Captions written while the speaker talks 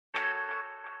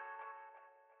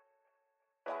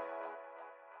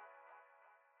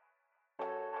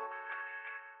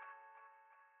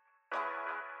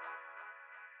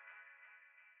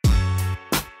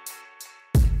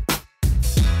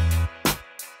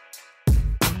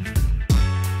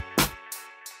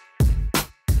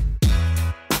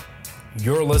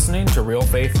You're listening to Real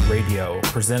Faith Radio,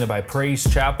 presented by Praise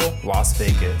Chapel, Las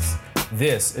Vegas.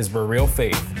 This is where real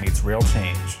faith meets real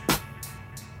change.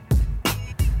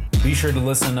 Be sure to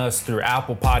listen to us through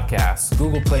Apple Podcasts,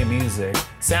 Google Play Music,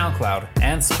 SoundCloud,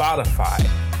 and Spotify.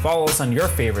 Follow us on your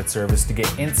favorite service to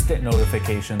get instant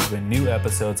notifications when new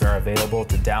episodes are available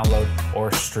to download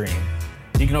or stream.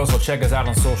 You can also check us out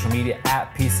on social media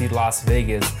at PC Las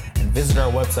Vegas and visit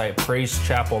our website,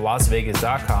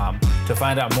 praisechapellasvegas.com, to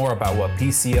find out more about what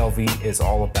PCLV is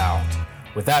all about.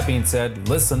 With that being said,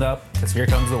 listen up, because here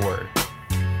comes the word.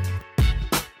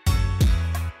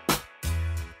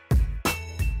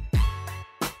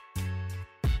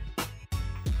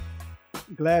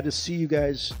 Glad to see you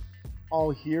guys all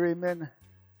here, amen.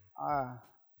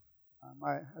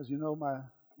 As you know, my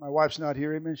wife's not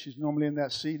here, amen. She's normally in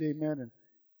that seat, amen. And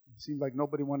it seems like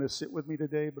nobody wanted to sit with me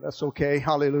today, but that's okay.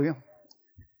 Hallelujah.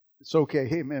 It's okay,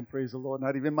 amen. Praise the Lord.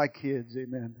 Not even my kids,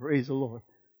 amen. Praise the Lord.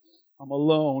 I'm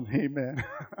alone, amen.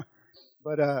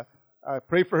 But I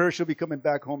pray for her. She'll be coming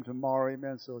back home tomorrow,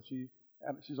 amen. So she's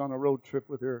on a road trip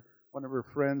with one of her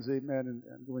friends, amen, and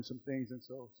doing some things, and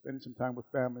so spending some time with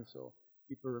family. So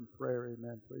keep her in prayer,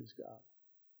 amen. Praise God.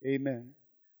 Amen.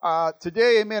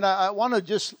 Today, amen, I want to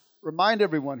just remind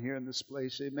everyone here in this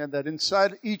place, amen, that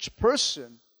inside each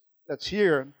person that's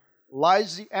here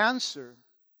lies the answer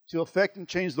to affect and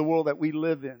change the world that we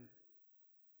live in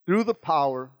through the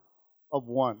power of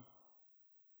one.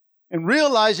 And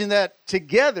realizing that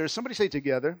together, somebody say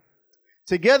together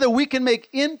we can make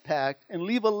impact and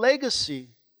leave a legacy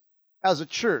as a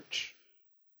church.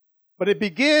 But it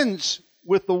begins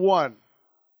with the one.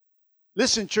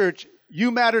 Listen, church,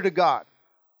 you matter to God.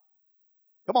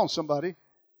 Come on, somebody.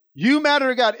 You matter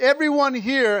to God. Everyone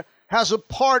here has a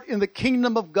part in the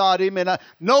kingdom of God. Amen.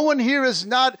 No one here is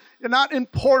not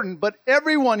important, but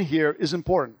everyone here is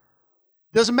important.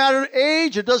 It doesn't matter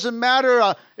age. It doesn't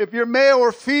matter if you're male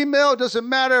or female. It doesn't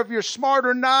matter if you're smart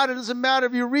or not. It doesn't matter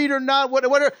if you read or not.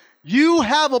 Whatever. You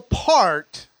have a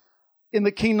part in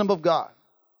the kingdom of God.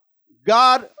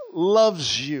 God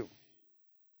loves you.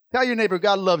 Tell your neighbor,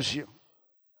 God loves you.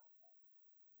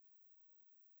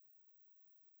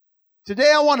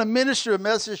 Today I want to minister a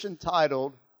message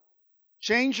entitled,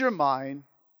 Change Your Mind,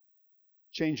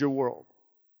 Change Your World.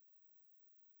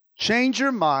 Change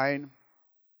your mind,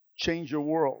 change your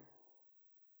world.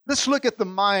 Let's look at the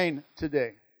mind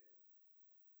today.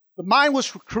 The mind was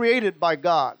created by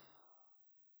God.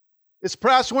 It's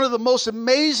perhaps one of the most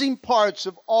amazing parts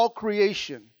of all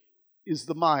creation is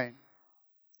the mind.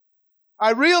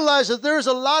 I realize that there's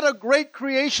a lot of great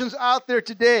creations out there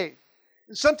today.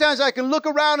 And sometimes I can look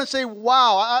around and say,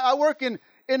 wow, I work in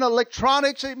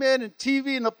electronics, amen, and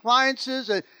TV and appliances.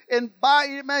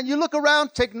 Man, you look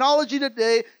around technology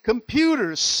today,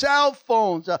 computers, cell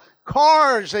phones,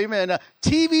 cars, amen,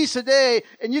 TVs today,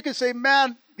 and you can say,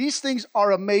 man, these things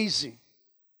are amazing.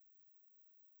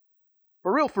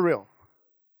 For real.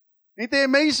 Ain't they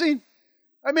amazing?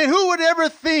 I mean, who would ever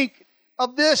think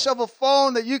of a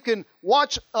phone that you can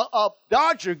watch a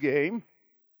Dodger game?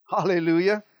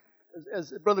 Hallelujah.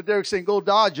 As Brother Derek saying, go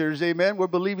Dodgers, amen. We're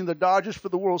believing the Dodgers for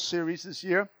the World Series this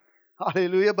year.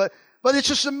 Hallelujah. But it's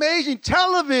just amazing.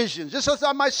 Television, just as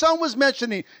my son was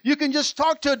mentioning, you can just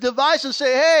talk to a device and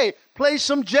say, hey, play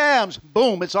some jams.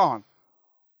 Boom, it's on.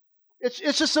 It's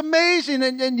just amazing.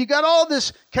 And you got all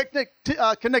this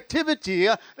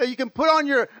connectivity that you can put on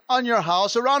your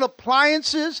house around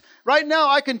appliances. Right now,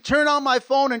 I can turn on my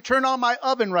phone and turn on my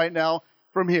oven right now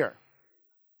from here.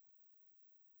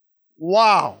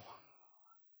 Wow.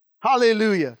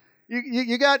 Hallelujah.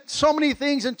 You got so many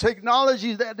things in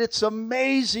technology that it's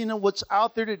amazing in what's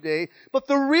out there today. But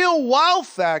the real wow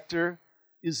factor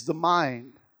is the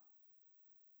mind.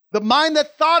 The mind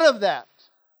that thought of that.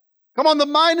 Come on, the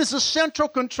mind is the central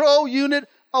control unit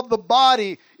of the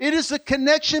body. It is the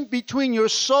connection between your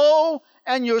soul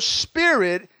and your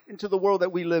spirit into the world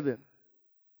that we live in.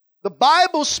 The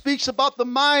Bible speaks about the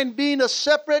mind being a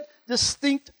separate,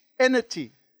 distinct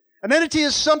entity. An entity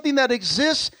is something that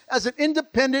exists as an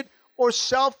independent or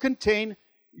self-contained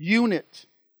unit.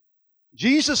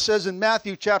 Jesus says in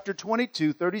Matthew chapter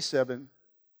 22:37,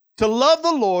 to love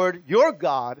the Lord your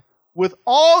God with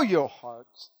all your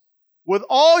hearts, with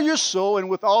all your soul,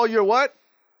 and with all your what?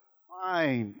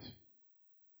 Mind.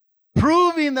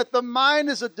 Proving that the mind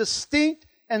is a distinct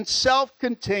and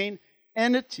self-contained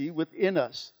entity within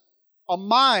us. A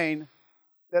mind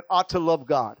that ought to love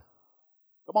God.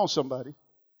 Come on, somebody.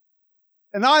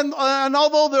 And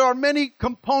although there are many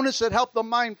components that help the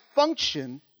mind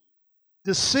function,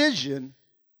 decision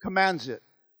commands it.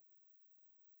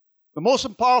 The most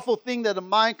powerful thing that a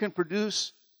mind can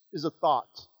produce is a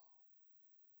thought.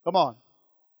 Come on.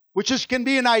 can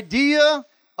be an idea,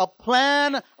 a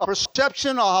plan, a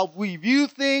perception of how we view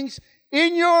things.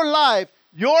 In your life,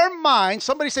 your mind,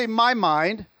 somebody say my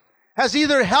mind, has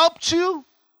either helped you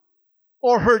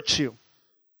or hurt you.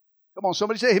 Come on,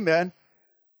 somebody say amen.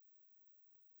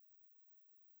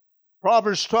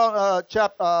 Proverbs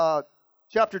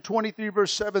chapter 23,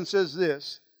 verse 7 says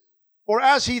this, "For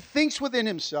as he thinks within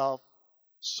himself,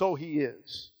 so he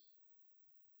is."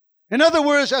 In other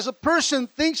words, as a person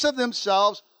thinks of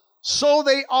themselves, so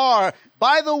they are.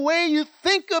 By the way you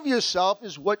think of yourself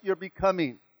is what you're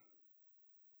becoming.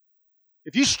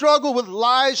 If you struggle with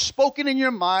lies spoken in your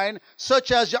mind,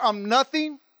 such as I'm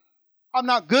nothing, I'm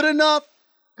not good enough,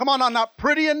 come on, I'm not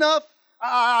pretty enough,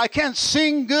 I can't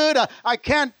sing good, I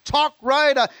can't talk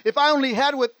right, if I only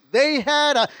had what they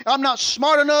had, I'm not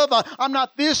smart enough, I'm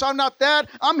not this, I'm not that.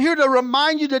 I'm here to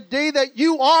remind you today that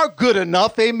you are good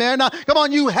enough, amen. Come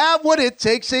on, you have what it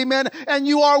takes, amen, and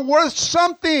you are worth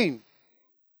something.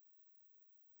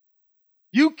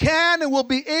 You can and will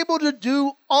be able to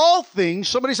do all things,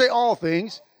 somebody say all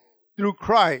things, through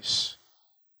Christ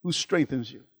who strengthens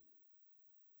you.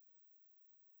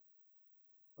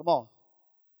 Come on.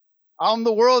 Out in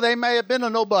the world, they may have been a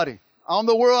nobody. Out in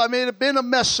the world, I may have been a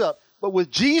mess up. But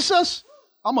with Jesus,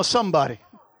 I'm a somebody.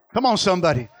 Come on,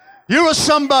 somebody. You're a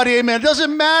somebody, amen. It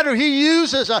doesn't matter. He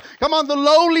uses, come on, the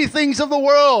lowly things of the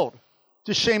world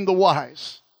to shame the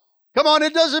wise. Come on,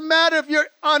 it doesn't matter if you're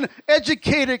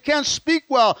uneducated, can't speak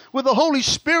well. With the Holy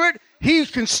Spirit, He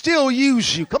can still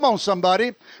use you. Come on,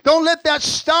 somebody. Don't let that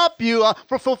stop you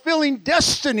from fulfilling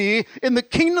destiny in the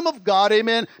kingdom of God,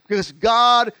 amen, because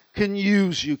God can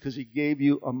use you because He gave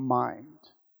you a mind.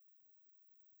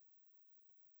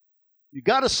 You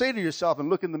got to say to yourself and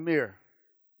look in the mirror.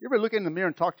 You ever look in the mirror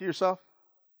and talk to yourself?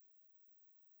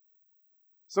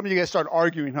 Some of you guys start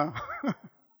arguing, huh?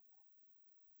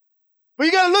 But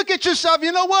you got to look at yourself,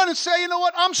 you know what, and say, you know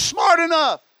what, I'm smart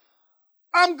enough.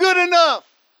 I'm good enough.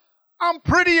 I'm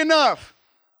pretty enough.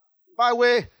 By the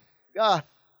way, God,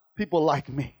 people like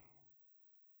me.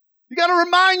 You got to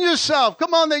remind yourself,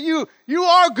 come on, that you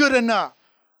are good enough.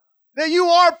 That you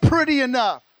are pretty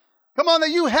enough. Come on, that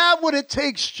you have what it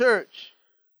takes, church.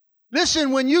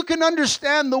 Listen, when you can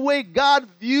understand the way God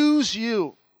views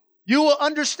you, you will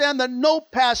understand that no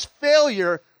past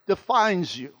failure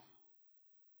defines you.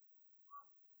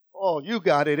 Oh, you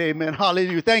got it. Amen.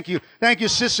 Hallelujah. Thank you. Thank you,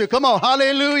 sister. Come on.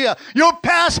 Hallelujah. Your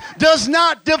past does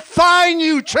not define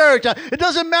you, church. It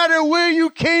doesn't matter where you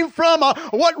came from,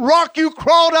 what rock you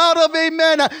crawled out of.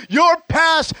 Amen. Your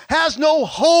past has no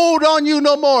hold on you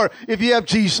no more if you have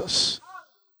Jesus.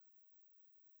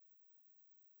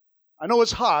 I know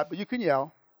it's hot, but you can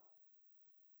yell.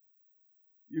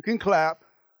 You can clap.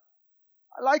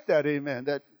 I like that. Amen.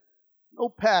 That no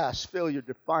past failure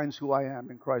defines who I am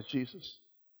in Christ Jesus.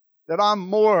 That I'm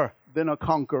more than a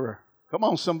conqueror. Come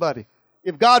on, somebody.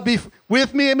 If God be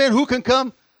with me, amen, who can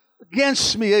come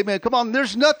against me? Amen. Come on,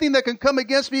 there's nothing that can come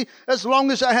against me as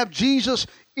long as I have Jesus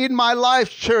in my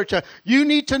life, church. You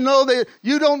need to know that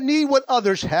you don't need what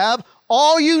others have.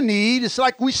 All you need, it's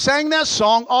like we sang that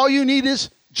song, all you need is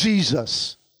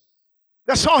Jesus.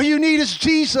 That's all you need is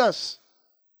Jesus.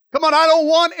 Come on, I don't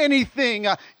want anything.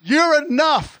 You're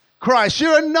enough. Christ,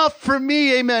 you're enough for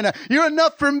me, amen. You're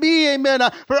enough for me, amen.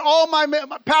 For all my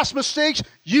past mistakes,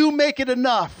 you make it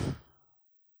enough.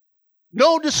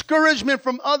 No discouragement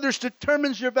from others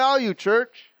determines your value,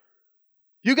 church.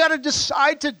 You got to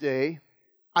decide today,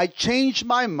 I changed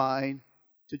my mind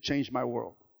to change my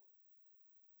world.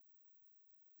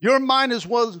 Your mind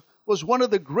was one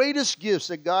of the greatest gifts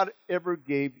that God ever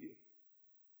gave you.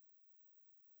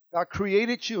 God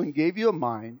created you and gave you a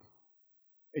mind.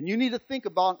 And you need to think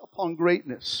upon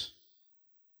greatness.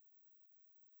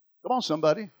 Come on,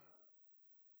 somebody.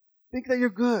 Think that you're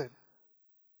good.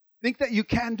 Think that you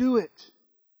can do it.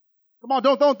 Come on,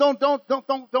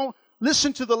 don't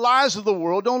listen to the lies of the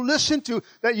world. Don't listen to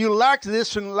that you lack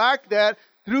this and lack that.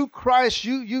 Through Christ,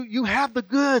 you have the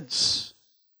goods.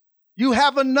 You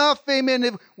have enough,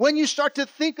 amen. When you start to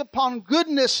think upon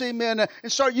goodness, amen,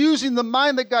 and start using the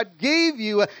mind that God gave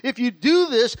you, if you do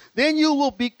this, then you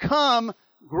will become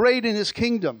great in His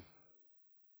kingdom.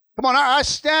 Come on, I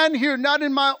stand here not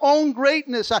in my own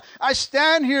greatness. I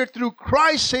stand here through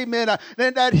Christ, amen,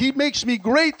 that He makes me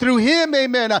great through Him,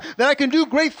 amen, that I can do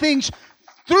great things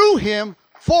through Him,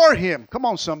 for Him. Come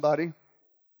on, somebody.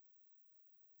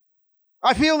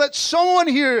 I feel that someone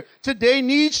here today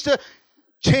needs to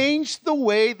change the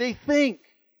way they think.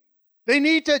 They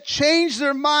need to change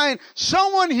their mind.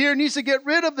 Someone here needs to get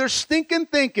rid of their stinking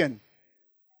thinking.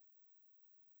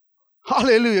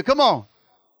 Hallelujah. Come on.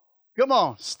 Come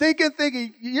on. Stinking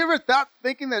thinking. You ever thought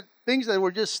thinking that things that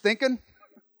were just stinking?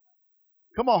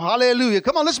 Come on, hallelujah.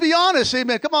 Come on, let's be honest,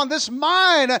 amen. Come on, this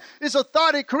mind is a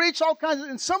thought. It creates all kinds of,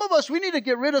 and some of us, we need to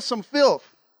get rid of some filth.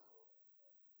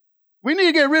 We need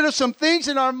to get rid of some things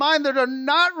in our mind that are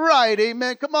not right,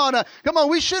 amen. Come on,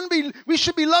 we should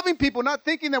be loving people, not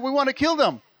thinking that we want to kill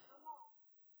them.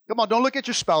 Come on, don't look at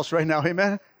your spouse right now,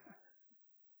 amen.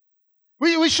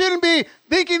 We shouldn't be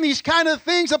thinking these kind of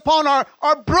things upon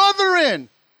our brethren.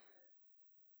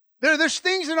 There's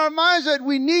things in our minds that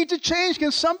we need to change.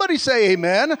 Can somebody say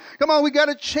amen? Come on, we got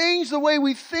to change the way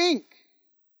we think.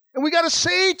 And we got to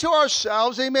say to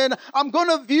ourselves, amen, I'm going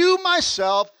to view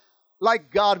myself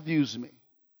like God views me.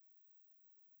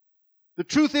 The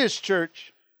truth is,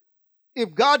 church,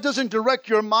 if God doesn't direct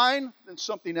your mind, then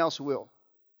something else will.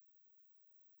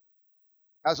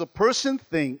 As a person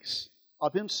thinks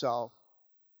of himself,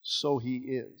 so he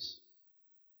is.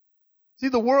 See,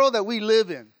 the world that we live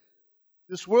in,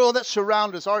 this world that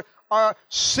surrounds us, our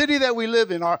city that we live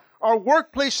in, our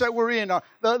workplace that we're in,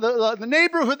 the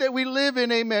neighborhood that we live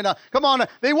in, amen. Come on,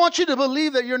 they want you to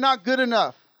believe that you're not good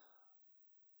enough.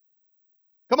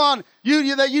 Come on,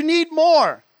 that you need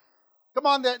more. Come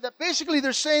on, that basically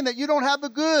they're saying that you don't have the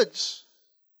goods.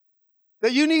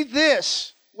 That you need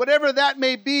this, whatever that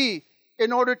may be,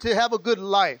 in order to have a good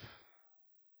life.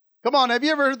 Come on, have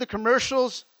you ever heard the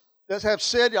commercials that have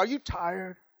said, are you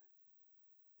tired?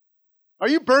 Are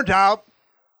you burnt out?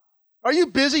 Are you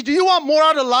busy? Do you want more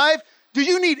out of life? Do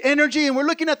you need energy? And we're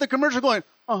looking at the commercial going,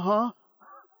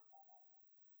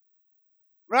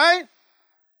 right?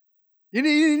 You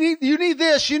need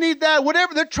this, you need that,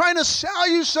 whatever. They're trying to sell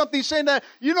you something, saying that,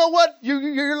 you know what,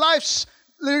 your life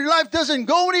doesn't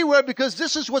go anywhere because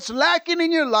this is what's lacking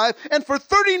in your life. And for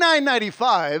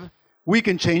 $39.95, we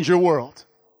can change your world.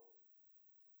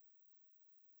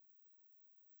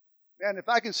 Man, if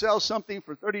I can sell something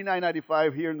for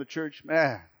 $39.95 here in the church,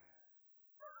 man.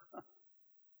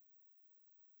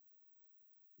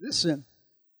 Listen,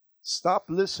 stop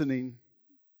listening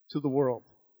to the world.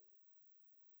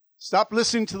 Stop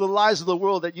listening to the lies of the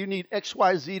world that you need X,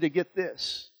 Y, Z to get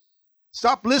this.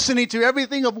 Stop listening to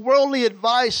everything of worldly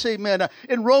advice, amen.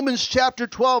 In Romans chapter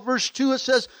 12, verse 2, it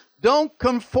says, don't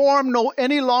conform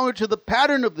any longer to the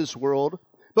pattern of this world,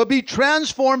 but be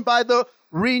transformed by the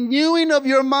renewing of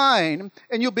your mind,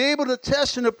 and you'll be able to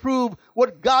test and approve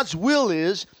what God's will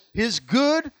is, His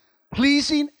good,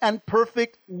 pleasing, and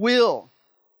perfect will.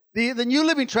 The New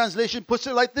Living Translation puts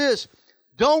it like this: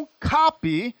 don't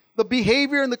copy the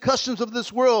behavior and the customs of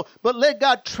this world, but let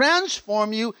God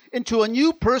transform you into a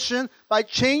new person by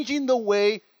changing the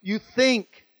way you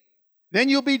think. Then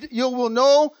you will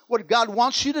know what God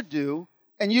wants you to do,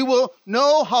 and you will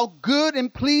know how good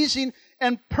and pleasing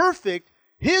and perfect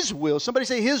His will, somebody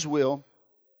say His will,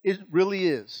 it really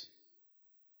is.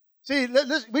 See,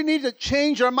 we need to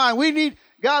change our mind. We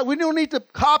don't need to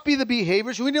copy the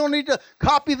behaviors. We don't need to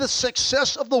copy the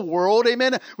success of the world.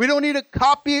 Amen. We don't need to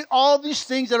copy all these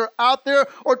things that are out there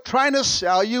or trying to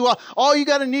sell you. All you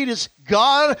got to need is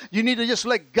God. You need to just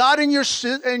let God in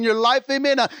your life.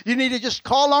 Amen. You need to just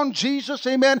call on Jesus.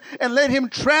 Amen. And let Him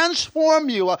transform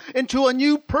you into a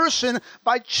new person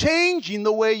by changing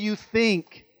the way you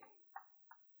think.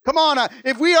 Come on.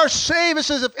 If we are saved, it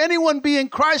says, if anyone be in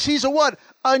Christ, he's a what?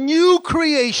 A new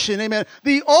creation. Amen.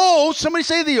 The old, somebody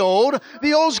say the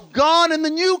old's gone and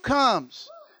the new comes.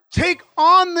 Take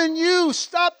on the new.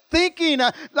 Stop thinking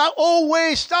that old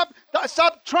way. Stop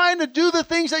trying to do the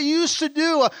things that you used to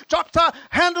do. Stop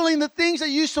handling the things that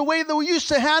you used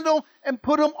to handle, and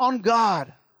put them on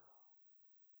God.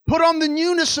 Put on the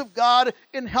newness of God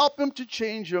and help Him to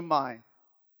change your mind.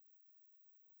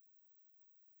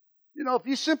 You know, if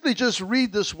you simply just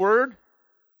read this word,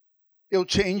 it'll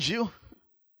change you.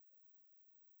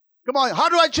 Come on, how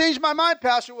do I change my mind,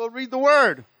 Pastor? Well, read the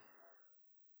word.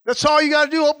 That's all you got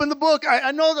to do, open the book.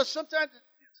 I know that sometimes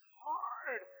it's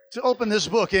hard to open this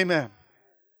book, amen.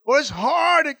 Or it's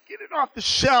hard to get it off the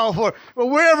shelf or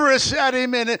wherever it's at,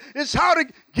 amen. It's hard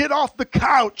to get off the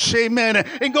couch, amen,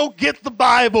 and go get the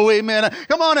Bible, amen.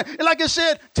 Come on, and like I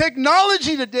said,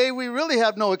 technology today, we really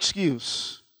have no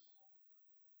excuse.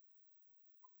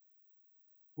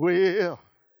 Well,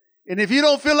 and if you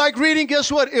don't feel like reading,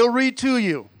 guess what? It'll read to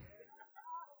you.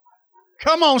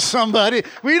 Come on, somebody.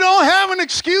 We don't have an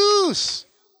excuse.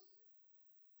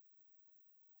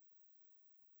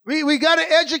 We got to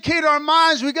educate our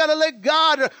minds. We got to let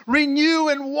God renew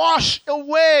and wash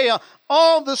away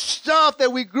all the stuff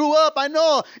that we grew up. I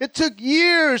know it took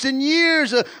years and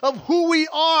years of who we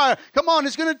are. Come on,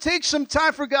 it's going to take some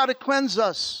time for God to cleanse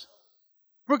us,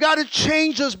 for God to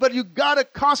change us, but you got to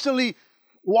constantly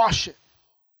wash it.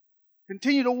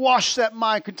 Continue to wash that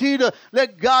mind. Continue to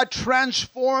let God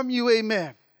transform you.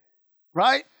 Amen.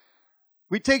 Right?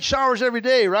 We take showers every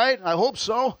day, right? I hope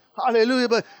so.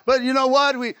 Hallelujah. But you know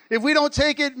what? If we don't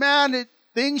take it, man,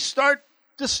 things start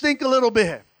to stink a little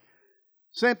bit.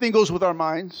 Same thing goes with our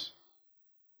minds.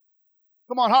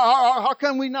 Come on, how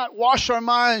can we not wash our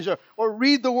minds or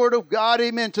read the Word of God,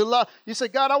 amen, to love? You say,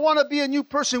 God, I want to be a new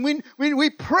person. We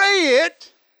pray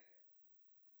it,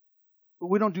 but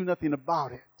we don't do nothing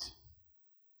about it.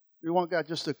 We want God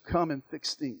just to come and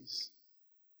fix things.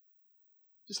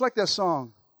 Just like that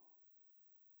song.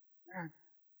 Man,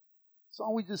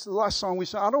 the last song we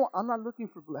sang, I'm not looking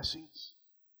for blessings.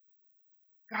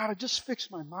 God, I just fix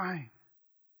my mind.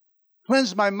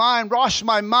 Cleanse my mind, wash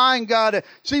my mind, God.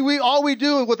 See, all we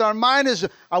do with our mind is,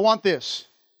 I want this.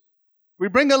 We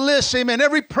bring a list, amen.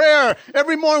 Every prayer,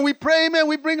 every morning we pray, amen.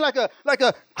 We bring like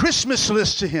a Christmas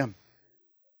list to Him.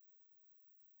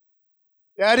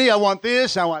 Daddy, I want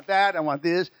this, I want that, I want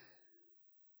this.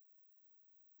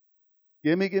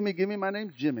 Give me, my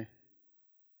name's Jimmy.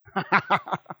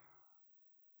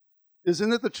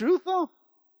 Isn't it the truth, though?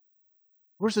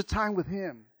 Where's the time with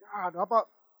Him? God,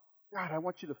 God, I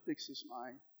want you to fix this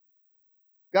mind.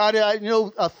 God,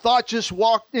 a thought just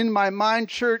walked in my mind,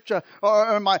 church,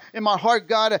 or in my heart,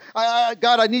 God.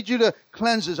 God, I need you to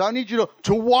cleanse this. I need you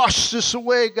to wash this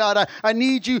away, God. I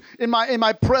need you in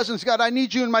my presence, God. I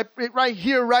need you right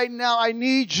here, right now. I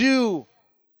need you.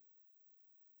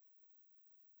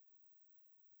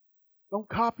 Don't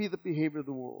copy the behavior of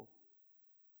the world.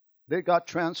 Let God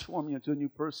transform you into a new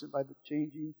person by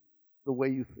changing the way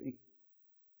you think.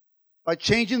 By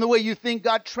changing the way you think,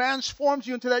 God transforms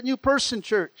you into that new person,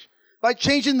 church. By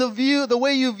changing the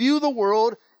way you view the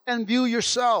world and view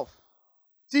yourself.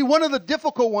 See, one of the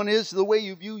difficult one is the way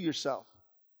you view yourself.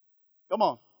 Come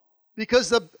on. Because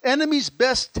the enemy's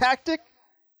best tactic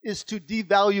is to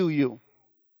devalue you.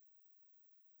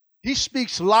 He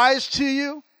speaks lies to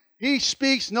you. He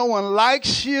speaks no one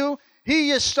likes you.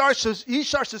 He starts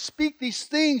to speak these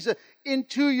things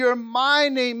into your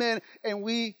mind, amen, and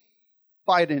we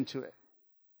bite into it.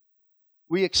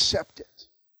 We accept it.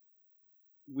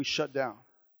 We shut down.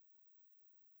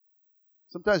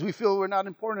 Sometimes we feel we're not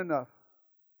important enough.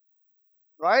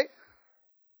 Right?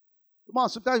 Come on,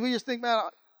 sometimes we just think, man,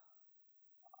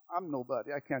 I'm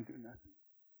nobody. I can't do nothing.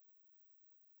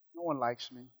 No one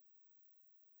likes me.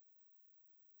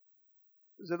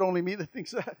 Is it only me that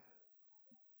thinks that?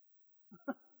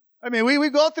 I mean, we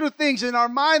go through things in our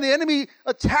mind. The enemy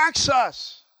attacks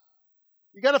us.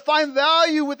 You got to find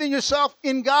value within yourself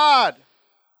in God,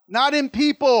 not in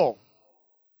people.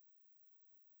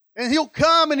 And He'll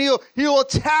come and He'll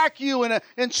attack you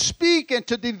and speak and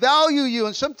to devalue you.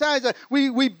 And sometimes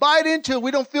we bite into it.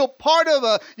 We don't feel part of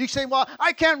it. You say, well,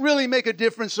 I can't really make a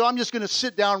difference, so I'm just going to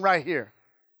sit down right here.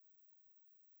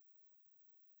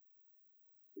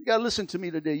 You got to listen to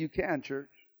me today. You can, church.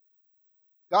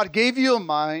 God gave you a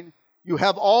mind. You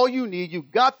have all you need. You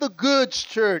got the goods,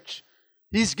 church.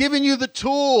 He's given you the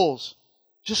tools.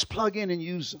 Just plug in and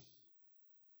use them.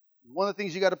 One of the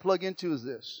things you got to plug into is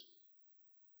this.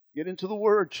 Get into the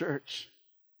Word, church.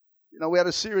 You know, we had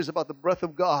a series about the breath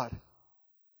of God.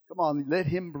 Come on, let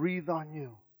Him breathe on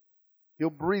you.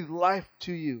 He'll breathe life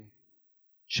to you.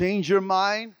 Change your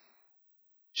mind.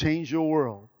 Change your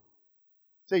world.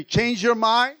 Say, change your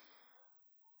mind.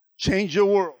 Change your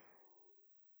world.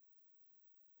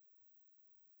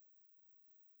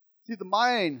 See, the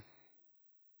mind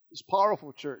is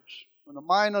powerful, church. When the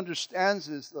mind understands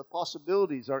this, the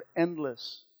possibilities are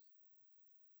endless.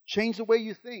 Change the way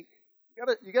you think.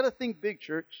 You gotta think big,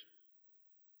 church.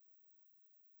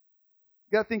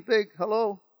 You gotta think big.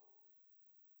 Hello?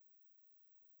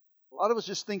 A lot of us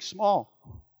just think small.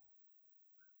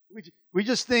 We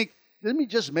just think, let me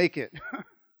just make it.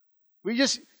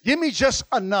 Give me just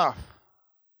enough.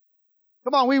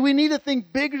 Come on, we need to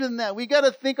think bigger than that. We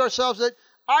gotta think ourselves that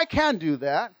I can do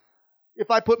that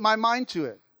if I put my mind to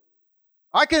it.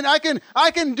 I can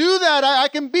do that. I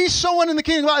can be someone in the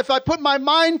kingdom if I put my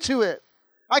mind to it.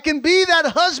 I can be that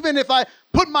husband if I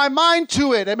put my mind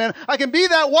to it. Amen. I can be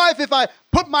that wife if I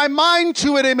put my mind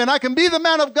to it. Amen. I can be the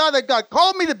man of God that God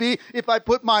called me to be if I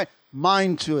put my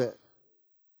mind to it.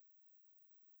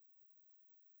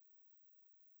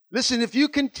 Listen, if you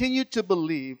continue to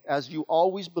believe as you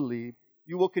always believe,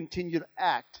 you will continue to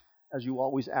act as you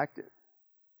always acted.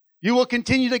 You will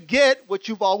continue to get what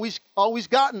you've always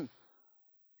gotten.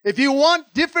 If you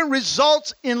want different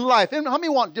results in life, and how many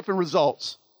want different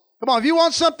results? Come on, if you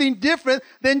want something different,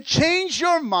 then change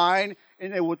your mind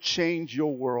and it will change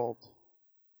your world.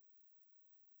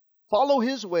 Follow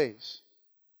His ways.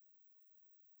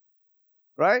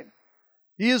 Right?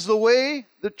 He is the way,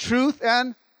 the truth,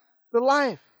 and the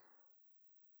life.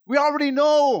 We already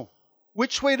know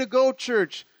which way to go,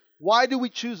 church. Why do we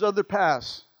choose other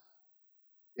paths?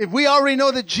 If we already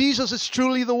know that Jesus is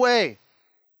truly the way,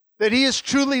 that He is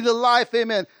truly the life,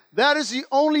 amen, that is the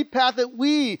only path that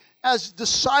we, as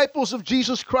disciples of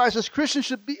Jesus Christ, as Christians,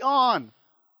 should be on.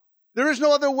 There is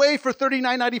no other way for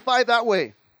 $39.95 that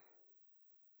way.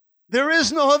 There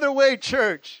is no other way,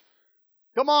 church.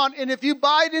 Come on, and if you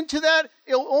bite into that,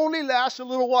 it'll only last a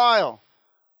little while.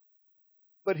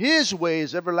 But His way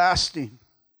is everlasting.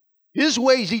 His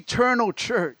way is eternal,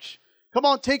 church. Come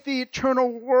on, take the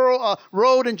eternal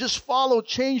road and just follow.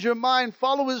 Change your mind.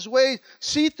 Follow His ways.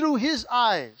 See through His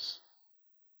eyes.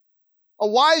 A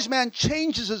wise man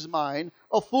changes his mind.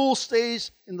 A fool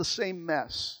stays in the same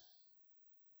mess.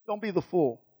 Don't be the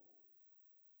fool.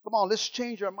 Come on, let's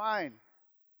change our mind.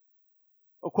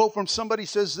 A quote from somebody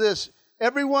says this: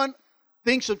 everyone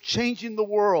thinks of changing the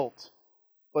world,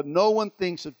 but no one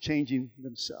thinks of changing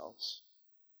themselves.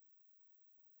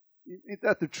 Ain't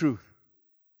that the truth?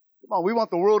 Come on, we want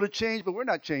the world to change, but we're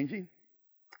not changing.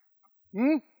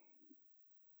 We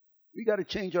got to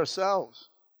change ourselves.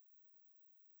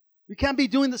 We can't be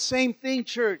doing the same thing,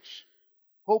 church,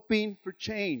 hoping for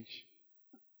change.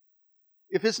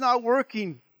 If it's not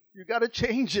working, you got to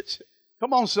change it.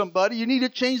 Come on, somebody. You need to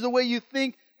change the way you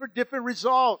think for different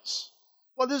results.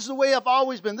 Well, this is the way I've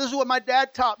always been. This is what my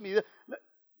dad taught me.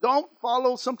 Don't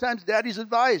follow sometimes daddy's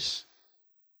advice.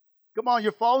 Come on,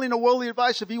 you're following a worldly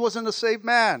advice if he wasn't a saved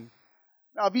man.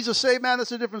 Now, if he's a saved man,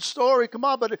 that's a different story. Come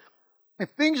on, but if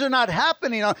things are not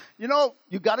happening,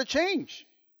 you got to change.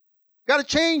 Got to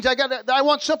change. I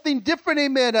want something different,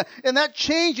 amen. And that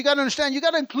change, you got to understand, you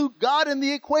got to include God in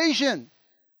the equation.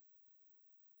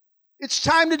 It's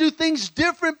time to do things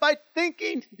different by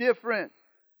thinking different.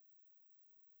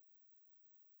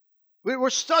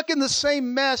 We're stuck in the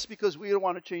same mess because we don't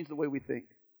want to change the way we think.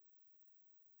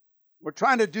 We're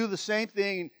trying to do the same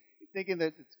thing, thinking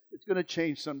that it's going to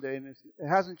change someday, and it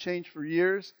hasn't changed for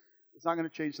years. It's not going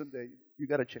to change someday. You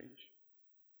got to change.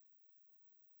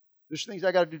 There's things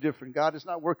I got to do different. God is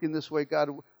not working this way. God,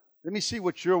 let me see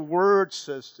what your word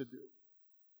says to do.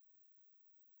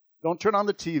 Don't turn on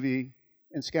the TV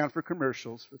and scan for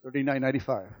commercials for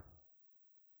 $39.95.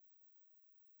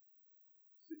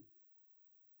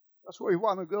 That's where we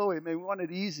want to go, amen. We want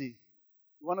it easy.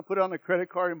 We want to put it on a credit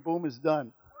card and boom, it's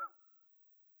done.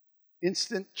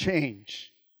 Instant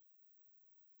change.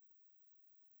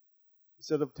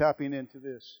 Instead of tapping into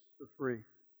this for free.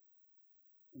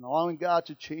 And allowing God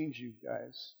to change you,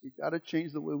 guys. We've got to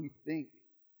change the way we think.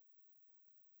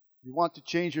 You want to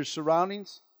change your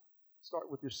surroundings? Start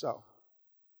with yourself.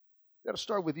 You got to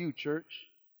start with you, church.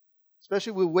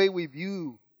 Especially with the way we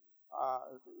view,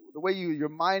 the way your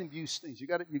mind views things. You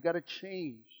got to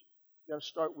change. You got to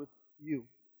start with you,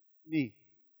 me.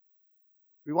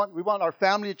 We want our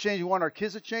family to change. We want our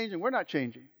kids to change, and we're not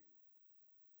changing.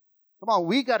 Come on,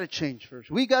 we got to change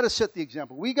first. We got to set the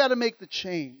example. We got to make the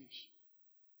change.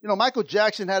 Michael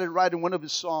Jackson had it right in one of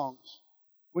his songs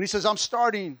when he says, I'm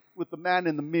starting with the man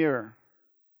in the mirror.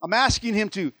 I'm asking him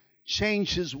to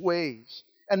change his ways.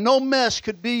 And no mess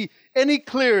could be any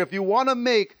clearer. If you want to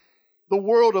make the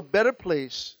world a better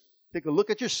place, take a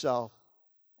look at yourself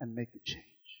and make the change.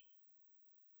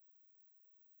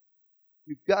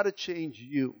 You've got to change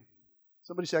you.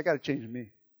 Somebody say, I got to change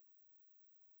me.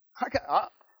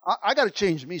 I got to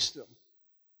change me still.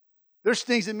 There's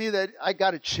things in me that I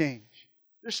got to change.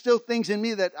 There's still things in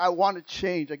me that I want to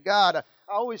change. God,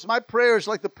 my prayer is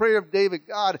like the prayer of David.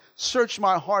 God, search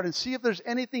my heart and see if there's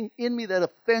anything in me that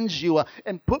offends you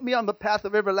and put me on the path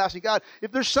of everlasting. God,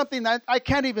 if there's something that I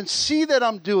can't even see that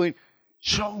I'm doing,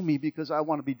 show me because I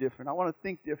want to be different. I want to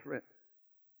think different.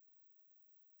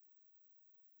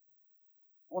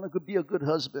 I want to be a good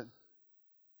husband.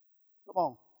 Come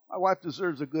on. My wife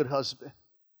deserves a good husband.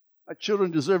 My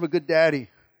children deserve a good daddy.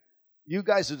 You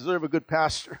guys deserve a good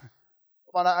pastor.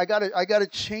 Come on, I gotta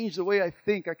change the way I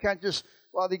think. I can't just,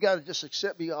 they got to just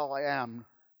accept me all I am.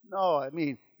 No,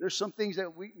 there's some things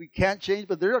that we can't change,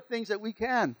 but there are things that we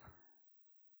can.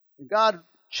 And God,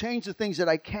 change the things that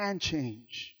I can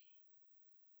change.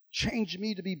 Change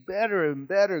me to be better and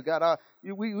better. God,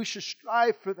 we should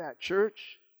strive for that,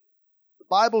 church. The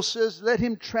Bible says, let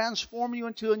Him transform you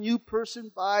into a new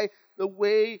person by the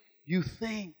way you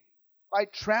think, by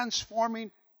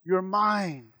transforming your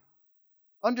mind.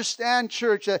 Understand,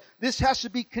 church, that this has to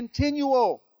be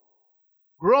continual.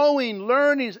 Growing,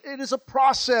 learning, it is a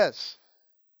process.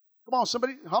 Come on,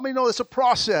 somebody, how many know it's a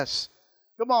process?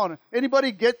 Come on,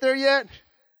 anybody get there yet?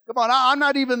 Come on, I'm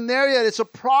not even there yet. It's a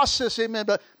process, amen.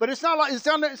 But it's not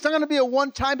going to be a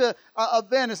one-time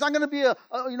event. It's not going to be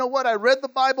you know what? I read the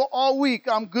Bible all week.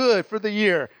 I'm good for the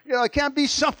year. You know, it can't be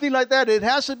something like that. It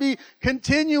has to be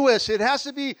continuous. It has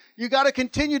to be. You got to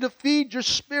continue to feed your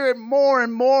spirit more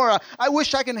and more. I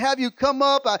wish I can have you come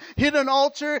up, hit an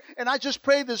altar, and I just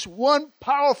pray this one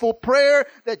powerful prayer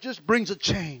that just brings a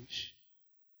change.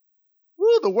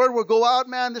 Woo! The word will go out,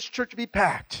 man. This church will be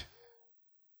packed.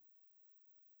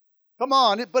 Come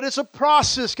on, but it's a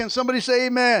process. Can somebody say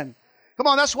amen? Come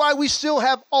on, that's why we still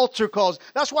have altar calls.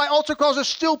 That's why altar calls are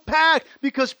still packed,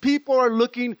 because people are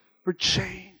looking for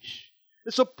change.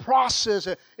 It's a process.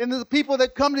 And the people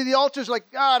that come to the altars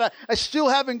like, God, I still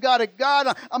haven't got it.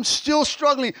 God, I'm still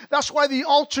struggling. That's why the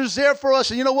altar's there for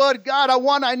us. And you know what? God,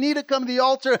 I need to come to the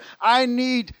altar. I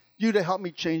need you to help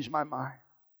me change my mind.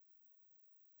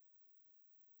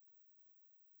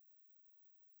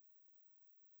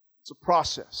 It's a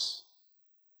process.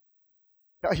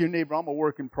 Tell your neighbor, I'm a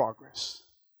work in progress.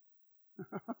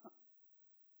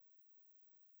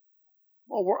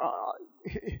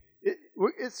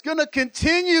 It's going to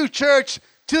continue, church,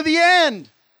 to the end.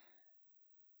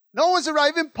 No one's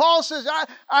arrived. Even Paul says,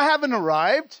 I haven't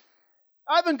arrived.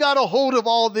 I haven't got a hold of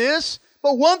all this.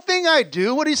 But one thing I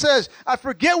do, what he says, I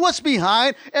forget what's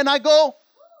behind and I go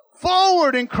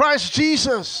forward in Christ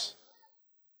Jesus.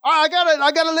 I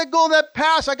gotta let go of that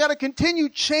past. I gotta continue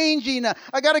changing.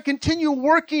 I gotta continue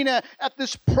working at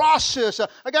this process.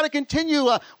 I gotta continue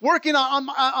working on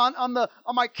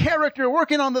my character,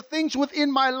 working on the things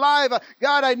within my life.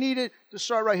 God, I needed to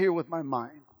start right here with my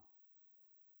mind.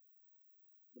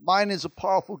 The mind is a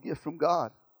powerful gift from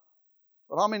God.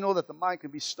 But how many know that the mind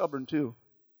can be stubborn too?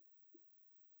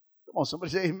 Come on,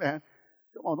 somebody say amen.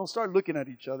 Come on, don't start looking at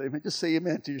each other. Amen. Just say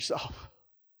amen to yourself.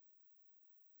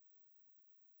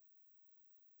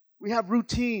 We have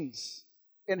routines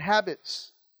and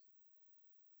habits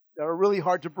that are really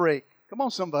hard to break. Come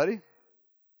on, somebody.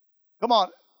 Come on.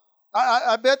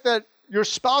 I bet that your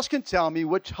spouse can tell me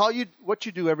what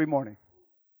you do every morning.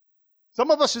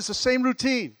 Some of us, it's the same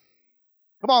routine.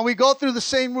 Come on, we go through the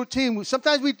same routine.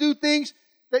 Sometimes we do things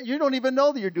that you don't even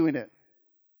know that you're doing it.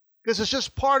 Because it's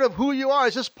just part of who you are.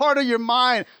 It's just part of your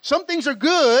mind. Some things are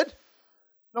good.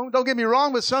 Don't get me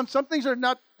wrong, but some things are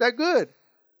not that good.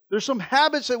 There's some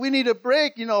habits that we need to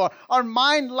break. You know, our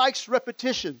mind likes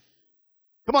repetition.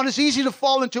 Come on, it's easy to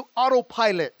fall into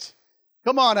autopilot.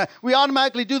 Come on, we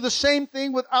automatically do the same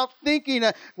thing without thinking.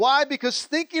 Why? Because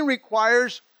thinking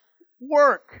requires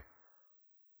work.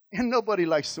 And nobody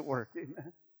likes to work.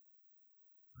 Amen.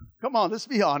 Come on, let's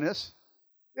be honest.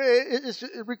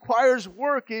 It requires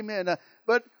work. Amen.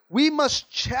 But we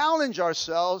must challenge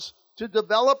ourselves to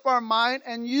develop our mind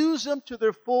and use them to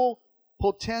their full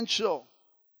potential.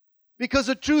 Because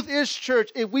the truth is, church,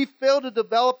 if we fail to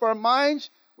develop our minds,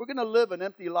 we're going to live an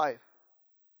empty life.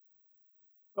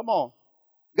 Come on.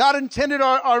 God intended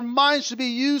our minds to be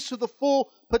used to the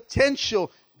full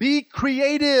potential. Be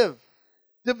creative.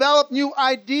 Develop new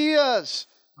ideas.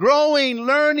 Growing,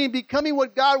 learning, becoming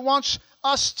what God wants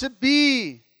us to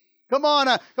be. Come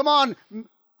on,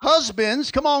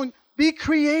 husbands, come on, be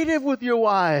creative with your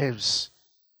wives.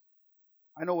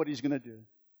 I know what He's going to do.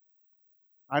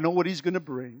 I know what He's going to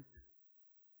bring.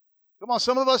 Come on,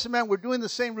 some of us, man, we're doing the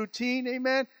same routine,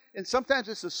 amen? And sometimes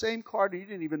it's the same card and you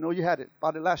didn't even know you had it.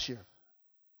 Bought it last year.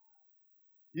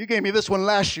 You gave me this one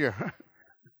last year.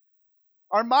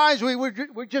 Our minds,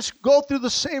 we just go through the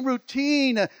same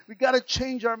routine. We got to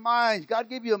change our minds. God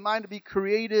gave you a mind to be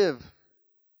creative.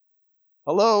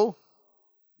 Hello?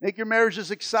 Make your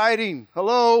marriages exciting.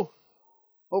 Hello?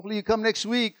 Hopefully you come next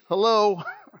week. Hello?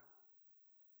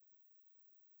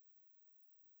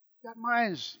 Got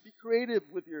minds. Be creative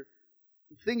with the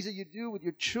things that you do with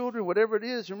your children, whatever it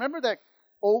is. Remember that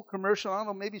old commercial? I don't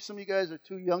know, maybe some of you guys are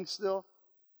too young still.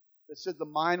 That said the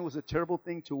mind was a terrible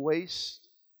thing to waste.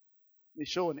 They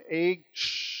show an egg.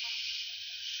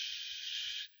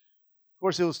 Of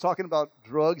course, it was talking about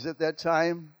drugs at that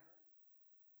time.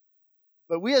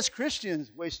 But we as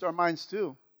Christians waste our minds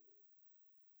too.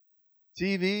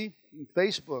 TV and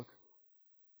Facebook.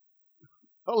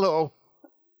 Hello.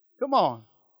 Come on.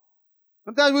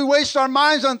 Sometimes we waste our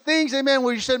minds on things, amen,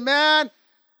 where you said, man,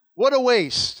 what a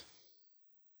waste.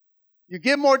 You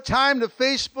give more time to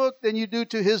Facebook than you do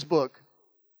to his book.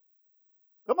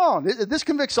 Come on. This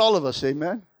convicts all of us,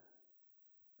 amen.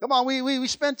 Come on, we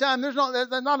spend time. There's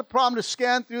not a problem to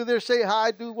scan through there, say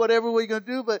hi, do whatever we're going to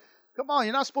do, but come on,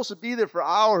 you're not supposed to be there for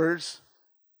hours.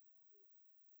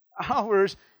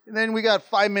 Hours, and then we got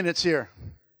 5 minutes here.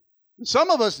 Some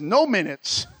of us, no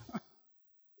minutes.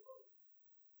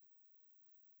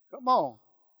 Come on.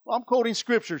 Well, I'm quoting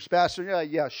scriptures, Pastor.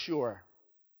 Yeah, sure.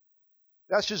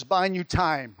 That's just buying you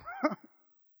time.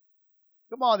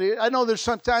 Come on, I know there's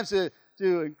sometimes to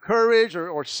encourage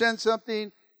or send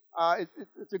something.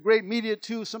 It's a great media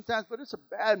tool sometimes, but it's a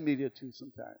bad media tool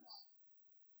sometimes.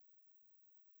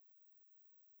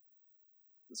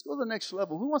 Let's go to the next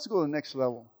level. Who wants to go to the next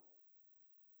level?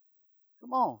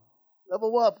 Come on.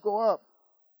 Level up, go up.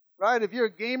 Right? If you're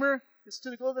a gamer, it's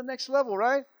to go to the next level,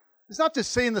 right? It's not to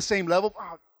stay in the same level.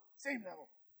 Oh, same level.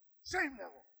 Same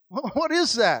level. What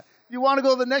is that? You want to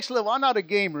go to the next level. I'm not a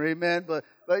gamer, amen. But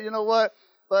you know what?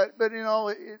 But you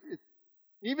know,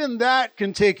 even that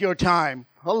can take your time.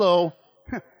 Hello.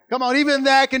 Come on, even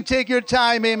that can take your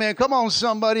time, amen. Come on,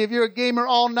 somebody. If you're a gamer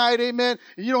all night, amen,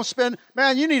 and you don't spend,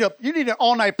 man, you need an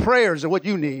all-night prayers is what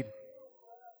you need.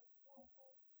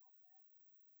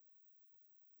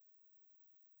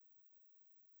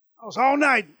 I was all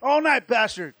night,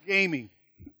 Pastor, gaming.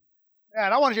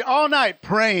 Man, I want you all night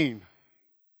praying.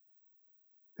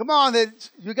 Come on,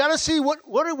 you got to see what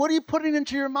are you putting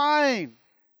into your mind?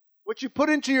 What you put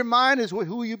into your mind is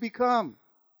who you become.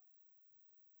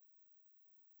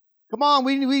 Come on,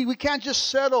 we can't just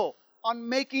settle on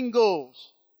making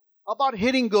goals. How about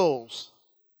hitting goals?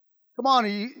 Come on,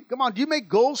 do you make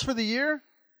goals for the year?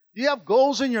 Do you have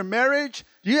goals in your marriage?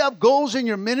 Do you have goals in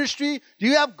your ministry? Do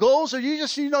you have goals? Or you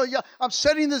just, I'm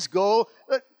setting this goal.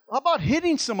 How about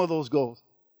hitting some of those goals?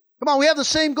 Come on, we have the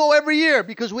same goal every year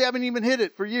because we haven't even hit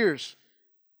it for years.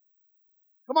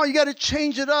 Come on, you got to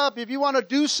change it up. If you want to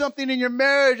do something in your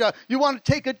marriage, you want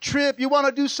to take a trip, you want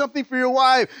to do something for your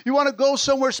wife, you want to go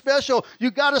somewhere special,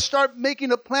 you got to start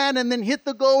making a plan and then hit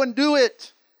the goal and do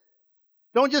it.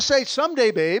 Don't just say,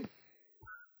 someday, babe.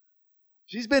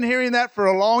 She's been hearing that for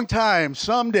a long time.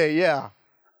 Someday, yeah.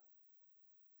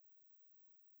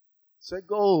 Set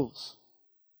goals.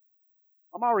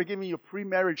 I'm already giving you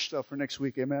pre-marriage stuff for next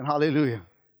week, amen. Hallelujah.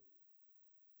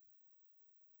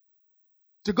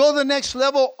 To go to the next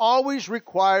level always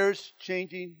requires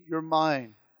changing your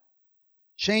mind,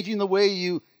 changing the way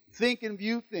you think and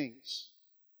view things.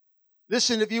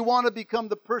 Listen, if you want to become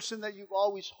the person that you've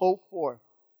always hoped for,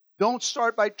 don't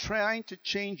start by trying to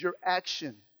change your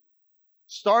action.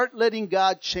 Start letting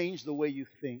God change the way you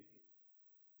think.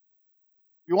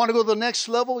 If you want to go to the next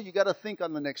level, you got to think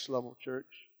on the next level, church.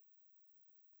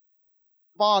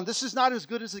 Come on, this is not as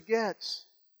good as it gets.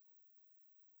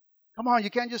 Come on, you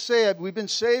can't just say, we've been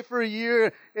saved for a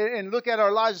year and look at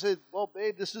our lives and say, well,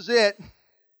 babe, this is it.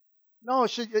 No,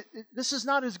 this is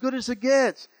not as good as it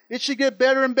gets. It should get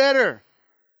better and better.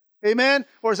 Amen?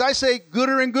 Or as I say,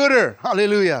 gooder and gooder.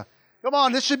 Hallelujah. Come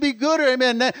on, this should be gooder.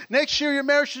 Amen. Next year, your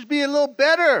marriage should be a little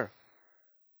better.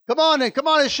 Come on,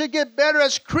 it should get better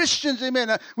as Christians,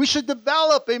 amen. We should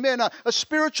develop, amen, a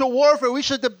spiritual warfare. We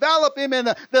should develop, amen,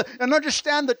 and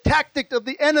understand the tactic of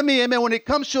the enemy, amen, when it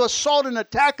comes to assault and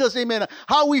attack us, amen.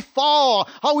 How we fall,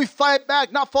 how we fight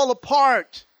back, not fall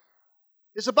apart.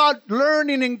 It's about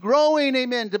learning and growing,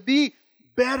 amen, to be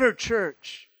better,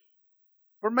 church.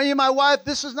 For me and my wife,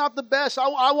 this is not the best.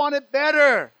 I want it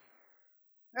better.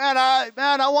 Man,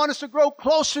 I want us to grow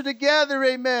closer together,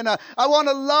 amen. I want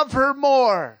to love her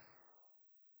more.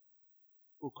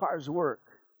 It requires work.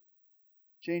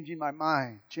 Changing my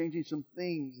mind, changing some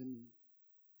things.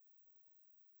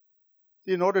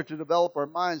 See, in order to develop our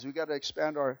minds, we've got to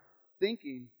expand our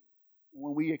thinking. And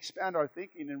when we expand our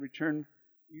thinking, in return,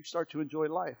 you start to enjoy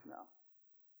life now.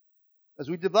 As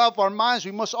we develop our minds,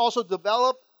 we must also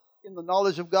develop in the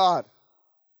knowledge of God.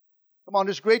 Come on,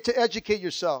 it's great to educate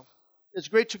yourself. It's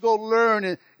great to go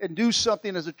learn and do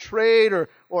something as a trade or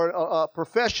a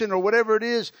profession or whatever it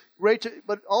is.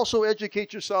 But also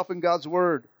educate yourself in God's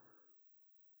Word.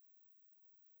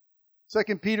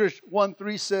 2 Peter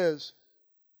 1:3 says,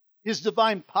 His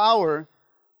divine power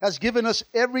has given us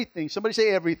everything. Somebody say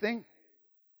everything.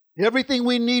 Everything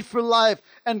we need for life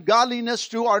and godliness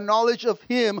through our knowledge of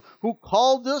Him who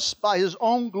called us by His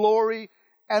own glory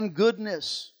and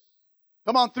goodness.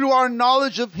 Come on, through our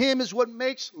knowledge of Him is what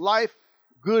makes life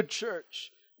good,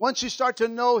 church. Once you start to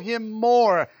know Him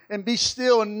more and be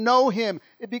still and know Him,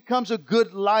 it becomes a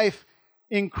good life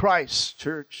in Christ,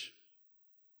 church.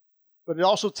 But it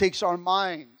also takes our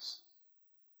minds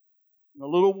and a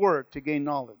little work to gain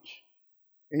knowledge.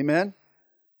 Amen?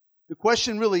 The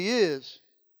question really is,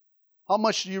 how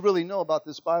much do you really know about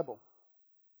this Bible?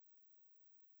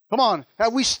 Come on,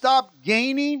 have we stopped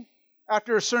gaining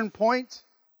after a certain point?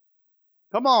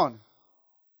 Come on.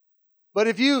 But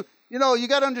if you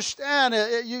got to understand,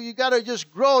 you got to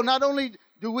just grow. Not only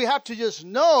do we have to just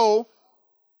know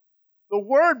the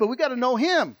Word, but we got to know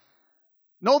Him.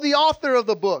 Know the author of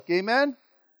the book. Amen?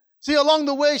 See, along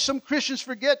the way, some Christians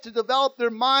forget to develop their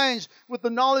minds with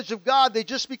the knowledge of God. They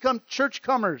just become church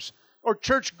comers or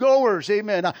church goers,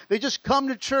 amen. They just come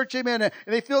to church, amen, and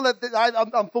they feel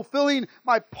that I'm fulfilling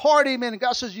my part, amen. And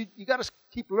God says, you got to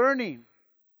keep learning.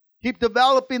 Keep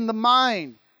developing the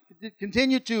mind.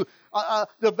 Continue to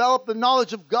develop the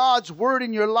knowledge of God's Word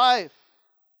in your life.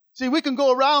 See, we can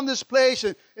go around this place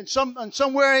and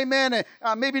somewhere, amen,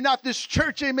 and maybe not this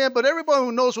church, amen, but everybody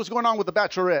who knows what's going on with the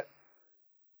Bachelorette.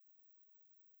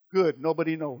 Good.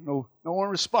 Nobody knows. No one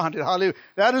responded. Hallelujah.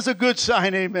 That is a good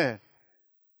sign, amen.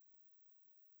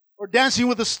 Or Dancing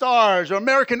with the Stars, or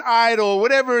American Idol,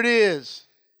 whatever it is.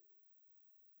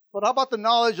 But how about the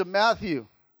knowledge of Matthew,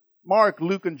 Mark,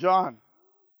 Luke, and John?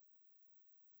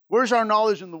 Where's our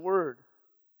knowledge in the Word?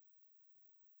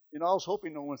 You know, I was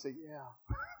hoping no one would say,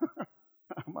 yeah.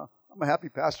 I'm a happy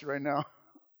pastor right now.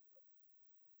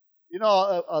 You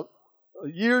know,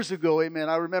 years ago, amen,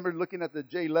 I remember looking at the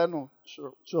Jay Leno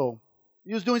show.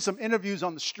 He was doing some interviews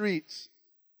on the streets.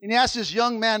 And he asked this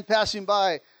young man passing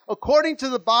by, according to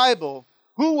the Bible,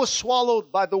 who was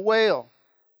swallowed by the whale?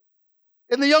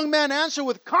 And the young man answered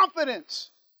with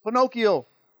confidence, Pinocchio.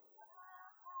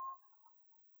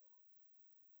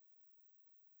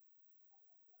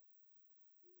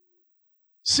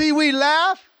 See, we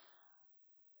laugh,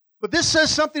 but this says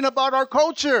something about our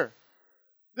culture.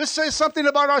 This says something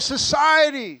about our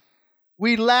society.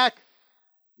 We lack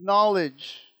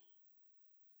knowledge.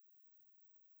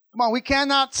 Come on, we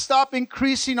cannot stop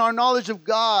increasing our knowledge of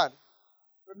God.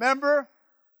 Remember,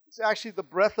 it's actually the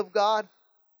breath of God.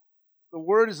 The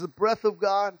Word is the breath of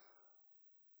God.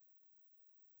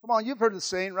 Come on, you've heard the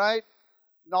saying, right?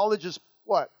 Knowledge is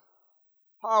what?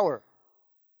 Power.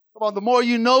 Come on, the more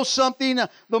you know something,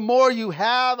 the more you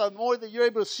have, the more that you're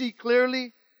able to see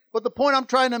clearly. But the point I'm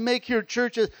trying to make here,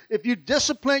 church, is if you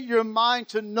discipline your mind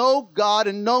to know God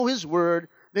and know His Word,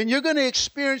 then you're going to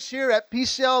experience here at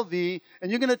PCLV,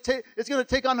 and it's going to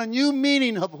take on a new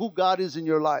meaning of who God is in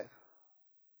your life.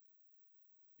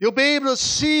 You'll be able to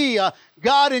see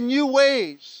God in new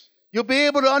ways. You'll be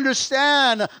able to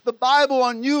understand the Bible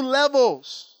on new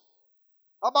levels.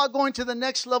 How about going to the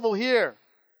next level here?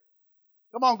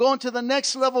 Come on, going to the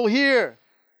next level here.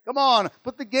 Come on,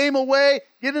 put the game away,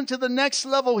 get into the next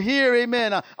level here,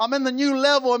 amen. I'm in the new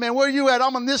level, amen. Where are you at?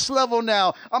 I'm on this level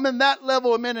now. I'm in that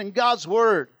level, amen, in God's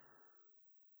Word.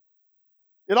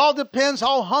 It all depends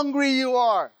how hungry you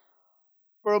are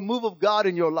for a move of God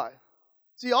in your life.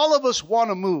 See, all of us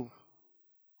want to move.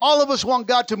 All of us want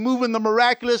God to move in the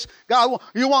miraculous.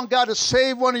 You want God to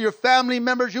save one of your family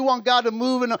members. You want God to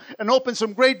move and open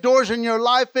some great doors in your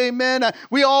life, amen.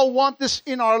 We all want this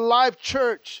in our life,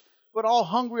 church. But how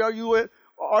hungry are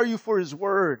you for His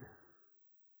Word?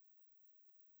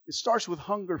 It starts with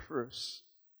hunger first.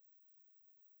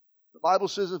 The Bible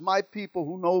says, if my people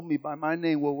who know me by my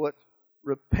name will what?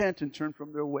 Repent and turn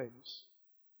from their ways.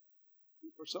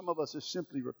 And for some of us, it's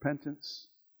simply repentance.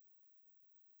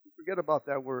 Forget about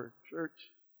that word,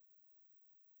 church.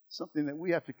 It's something that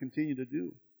we have to continue to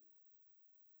do.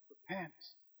 Repent.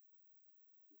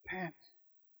 Repent.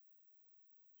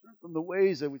 Turn from the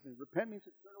ways that we think. Repent means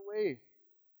to turn away.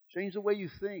 Change the way you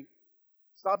think.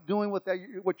 Stop doing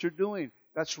what you're doing.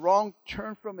 That's wrong.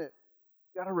 Turn from it.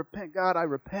 You got to repent. God, I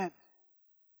repent.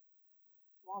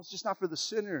 Well, it's just not for the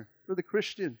sinner, for the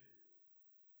Christian,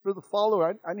 for the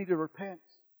follower. I need to repent.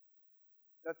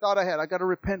 That thought I had, I got to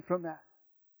repent from that.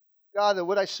 God,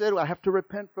 what I said, I have to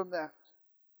repent from that.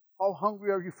 How hungry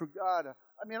are you for God?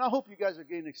 I mean, I hope you guys are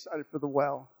getting excited for the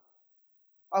well.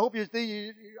 I hope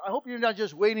you're not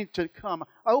just waiting to come.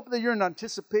 I hope that you're in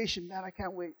anticipation. Man, I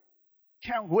can't wait.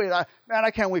 Can't wait.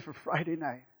 I can't wait for Friday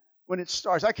night when it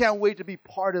starts. I can't wait to be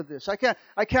part of this. I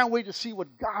can't wait to see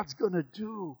what God's going to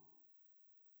do.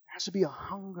 There has to be a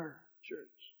hunger, church.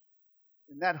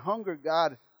 And that hunger,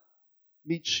 God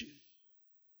meets you.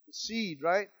 The seed,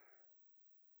 right?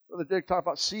 Brother Dick talked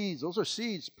about seeds. Those are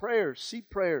seeds, prayers, seed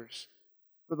prayers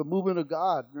for the movement of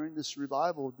God during this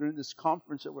revival, during this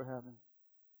conference that we're having.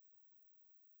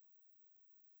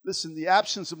 Listen, the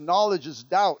absence of knowledge is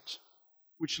doubt,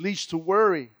 which leads to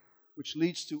worry, which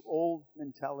leads to old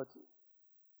mentality.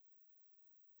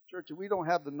 Church, if we don't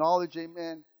have the knowledge,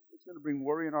 amen, it's going to bring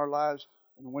worry in our lives.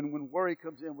 And when worry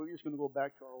comes in, we're just going to go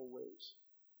back to our old ways.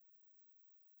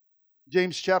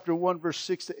 James chapter 1, verse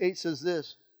 6 to 8 says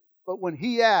this, but when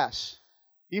he asks,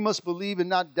 he must believe and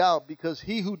not doubt, because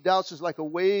he who doubts is like a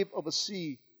wave of a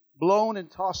sea, blown and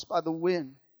tossed by the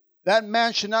wind. That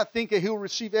man should not think that he will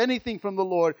receive anything from the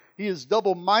Lord. He is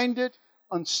double-minded,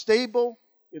 unstable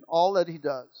in all that he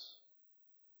does.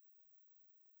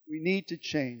 We need to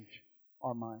change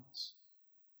our minds.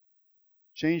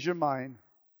 Change your mind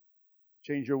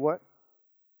Change your what?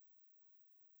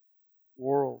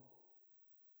 World.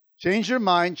 Change your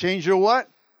mind, change your what?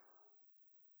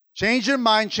 Change your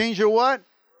mind, change your what?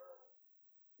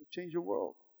 Change your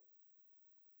world.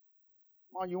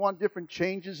 Come on, you want different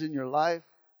changes in your life?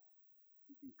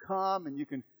 You can come and you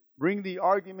can bring the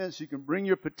arguments, you can bring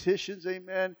your petitions,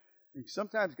 amen. And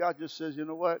sometimes God just says, you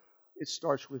know what? It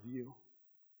starts with you.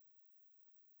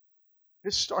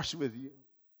 It starts with you.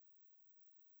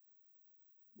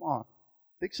 Come on,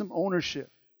 take some ownership.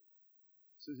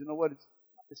 He says, you know what?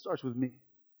 It starts with me.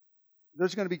 If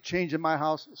there's going to be change in my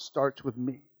house, it starts with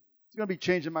me. It's going to be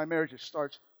change in my marriage, it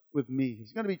starts with me.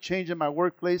 It's going to be change in my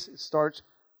workplace, it starts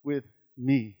with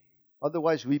me.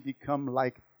 Otherwise, we become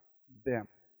like them.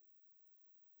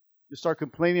 You start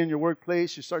complaining in your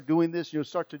workplace, you start doing this, you'll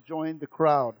start to join the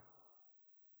crowd.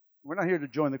 We're not here to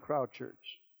join the crowd,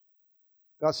 church.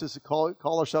 God says to call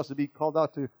ourselves to be called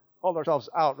ourselves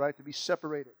out, right? To be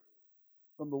separated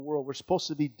from the world. We're supposed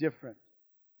to be different,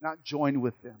 not join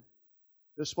with them.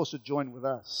 They're supposed to join with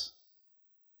us.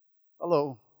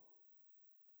 Hello.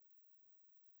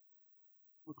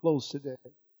 We're closed today.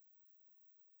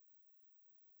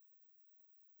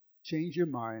 Change your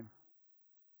mind.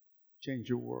 Change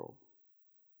your world.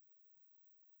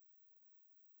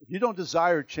 If you don't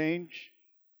desire change,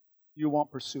 you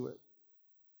won't pursue it.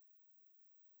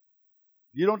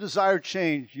 If you don't desire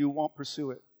change, you won't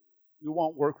pursue it. You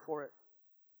won't work for it.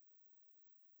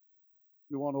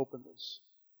 You won't open this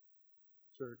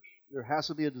church. There has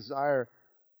to be a desire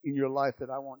in your life that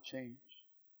I want change.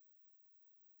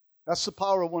 That's the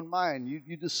power of one mind.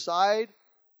 You decide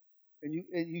and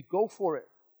you go for it.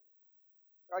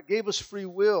 God gave us free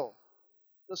will.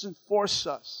 He doesn't force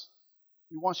us.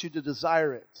 He wants you to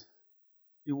desire it.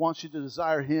 He wants you to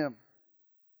desire Him.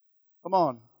 Come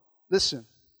on, listen.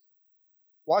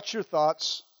 Watch your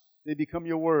thoughts, they become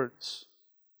your words.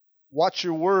 Watch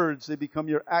your words, they become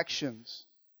your actions.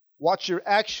 Watch your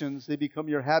actions, they become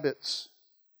your habits.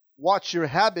 Watch your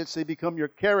habits, they become your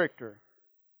character.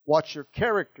 Watch your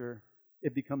character,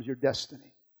 it becomes your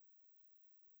destiny.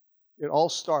 It all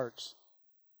starts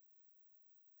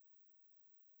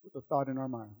with a thought in our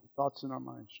mind. Thoughts in our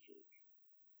minds, church.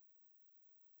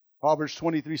 Proverbs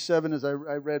 23:7, as I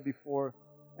read before,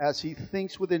 as he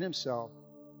thinks within himself,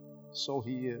 so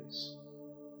he is.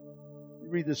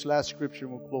 Read this last scripture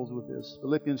and we'll close with this.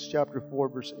 Philippians chapter 4,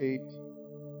 verse 8.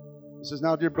 It says,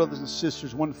 now, dear brothers and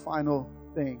sisters, one final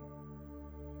thing.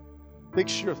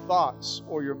 Fix your thoughts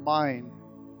or your mind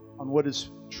on what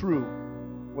is true,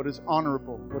 what is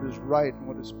honorable, what is right, and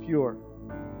what is pure,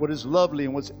 what is lovely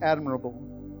and what's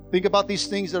admirable. Think about these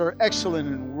things that are excellent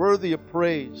and worthy of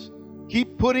praise.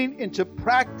 Keep putting into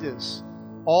practice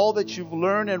all that you've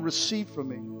learned and received from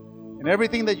me, and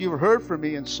everything that you've heard from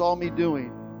me and saw me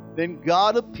doing. Then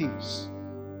God of peace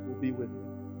will be with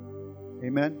you.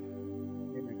 Amen.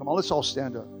 Amen. Come on, let's all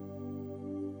stand up.